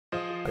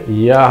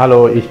Ja,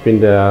 hallo, ich bin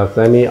der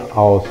Sami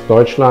aus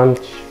Deutschland,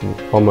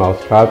 ich komme aus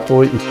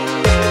Karlsruhe. Ich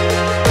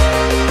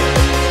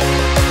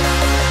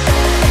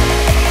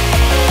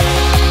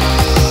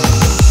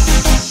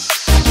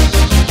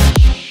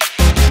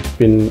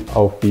bin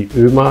auf die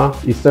Ömer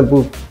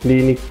Istanbul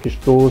Klinik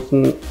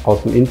gestoßen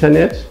aus dem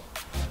Internet,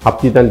 habe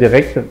die dann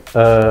direkt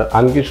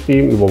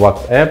angeschrieben über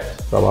WhatsApp,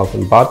 da war so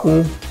ein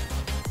Button,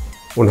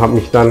 und habe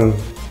mich dann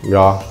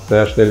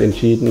sehr schnell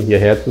entschieden,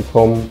 hierher zu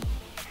kommen.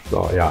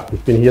 So, ja, ich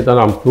bin hier dann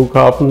am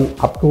Flughafen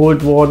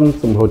abgeholt worden,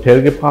 zum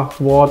Hotel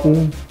gebracht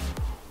worden,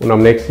 und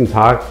am nächsten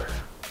Tag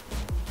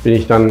wurde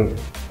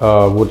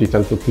ich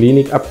dann zur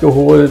Klinik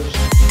abgeholt.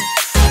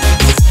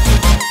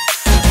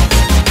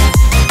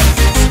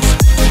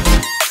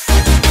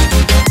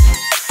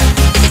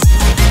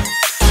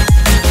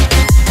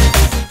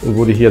 Und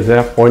wurde hier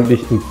sehr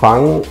freundlich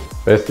empfangen. Das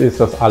Beste ist,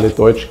 dass alle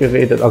Deutsch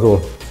geredet, also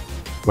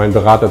mein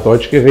Berater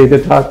Deutsch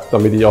geredet hat,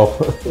 damit ich auch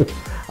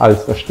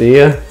alles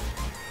verstehe.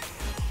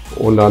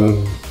 Und dann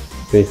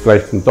bin ich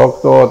gleich zum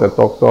Doktor. Der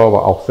Doktor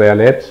war auch sehr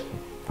nett,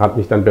 hat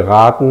mich dann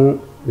beraten.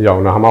 Ja,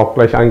 und dann haben wir auch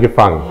gleich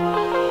angefangen.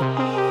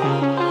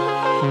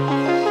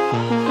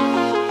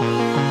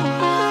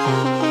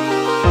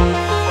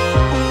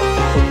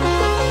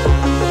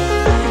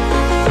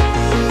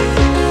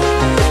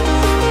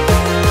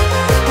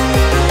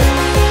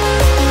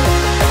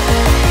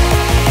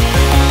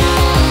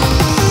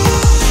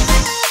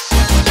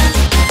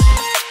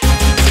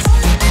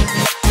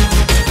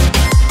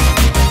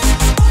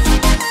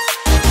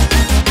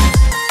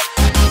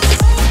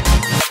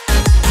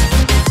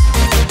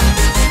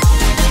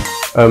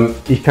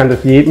 Ich kann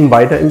das jedem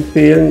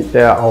weiterempfehlen,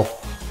 der auch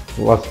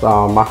was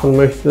da machen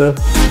möchte.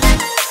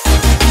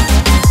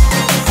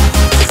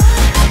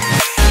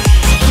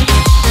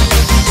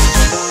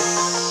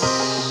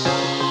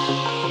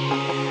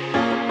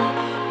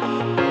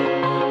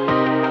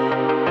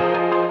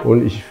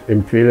 Und ich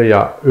empfehle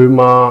ja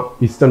Ömer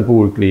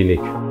Istanbul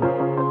Klinik.